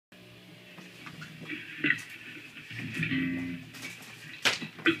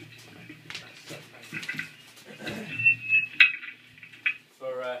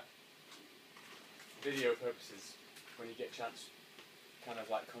purposes, when you get a chance, kind of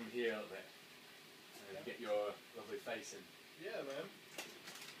like come here a little bit and get your lovely face in. Yeah, man.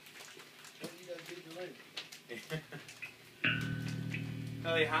 Why don't you go beat the room?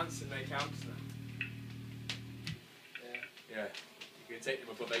 Ellie Hansen make amps now. Yeah. Yeah. You can take them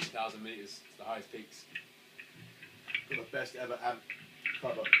above 8,000 metres to the highest peaks. Got the best ever amp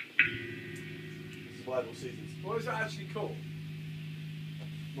cover. Survival seasons. What is that actually called?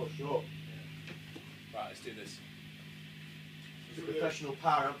 Not sure. Yeah. Right, let's do this. It's a professional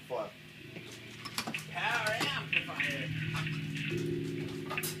power amplifier. Power amplifier!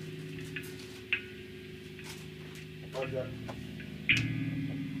 Okay.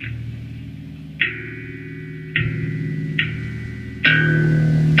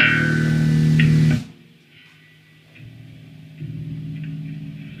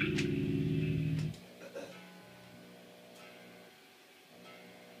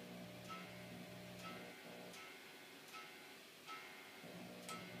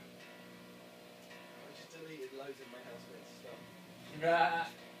 Deleted loads of my housemates' stuff.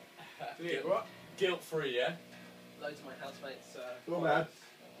 Deleted what? Guilt-free, yeah? Loads of my housemates' Go on, man.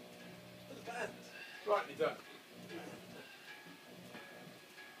 for the band. Rightly done.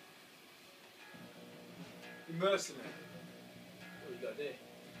 Mercenary. What have you got to do?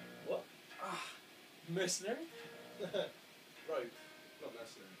 What? Ah, mercenary? Rogue, not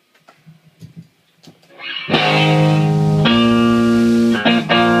mercenary.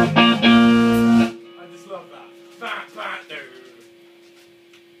 I just love that. Bam, bam, no.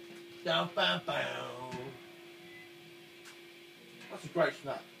 Down, bam, bam. That's a great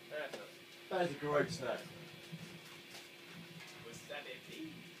snack. Yeah, That is a great snack. was that it?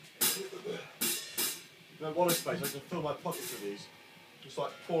 No wallet space, I can fill my pockets with these. Just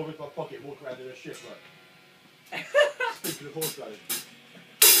like pour them into my pocket and walk around in a shift like. Speaking of horse riding.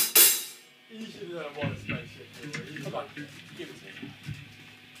 You should have done a water spaceship. Come on, give it to me.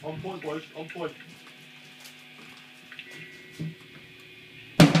 On point, boys, on point.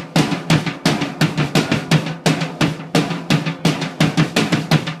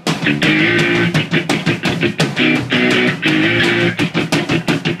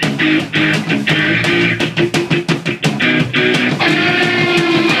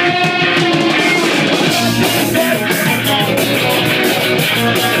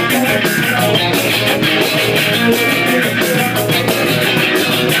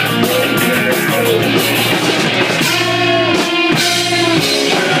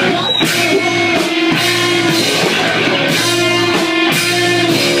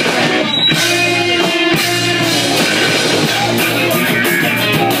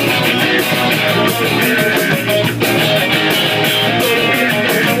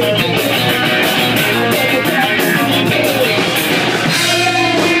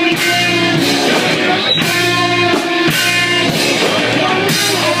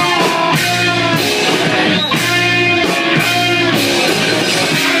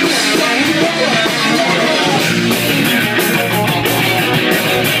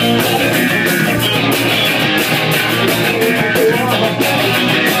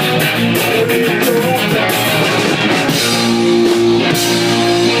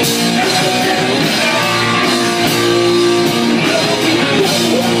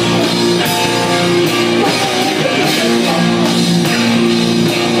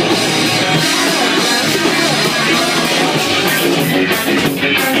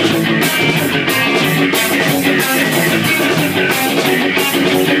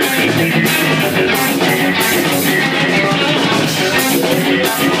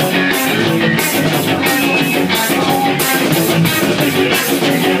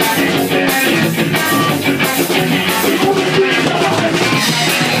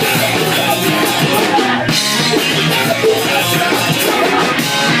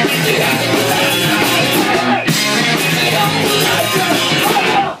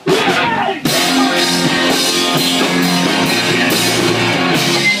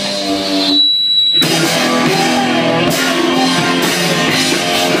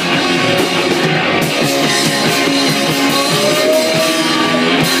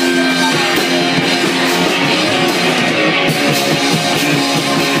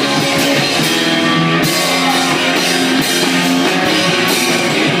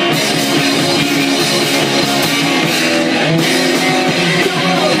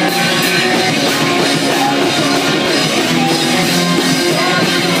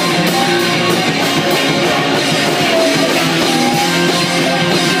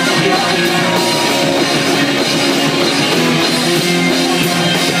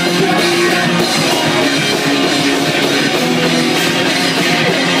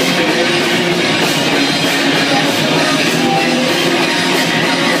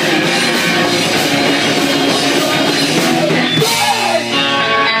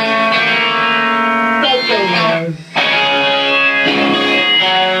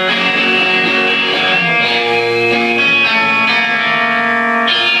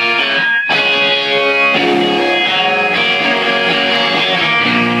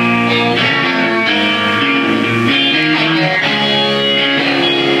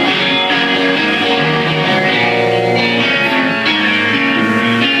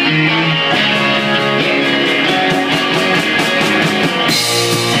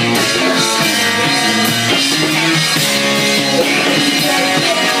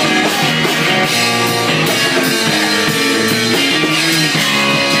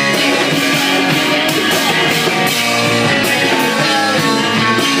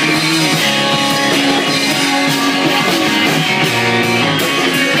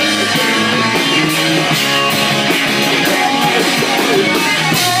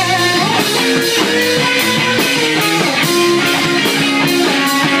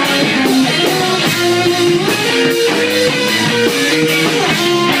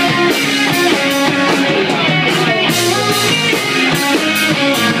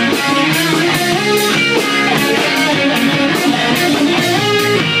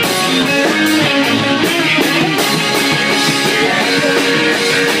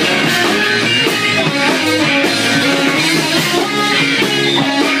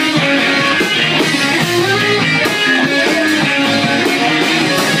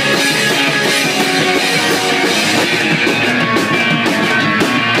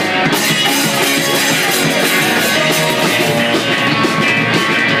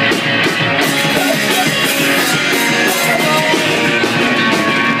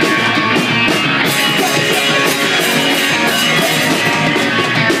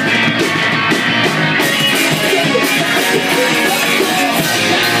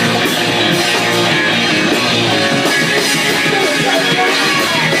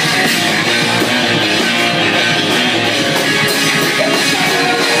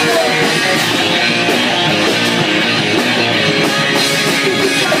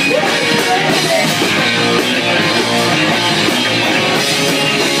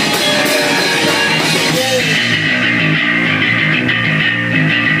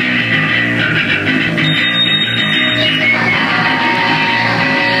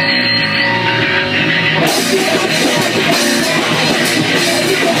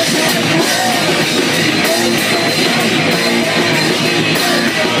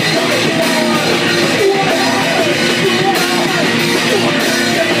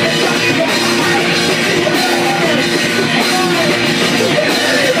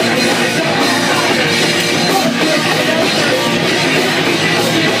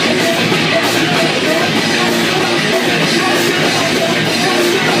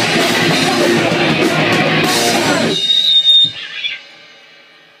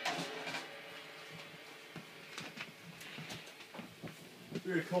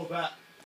 we record that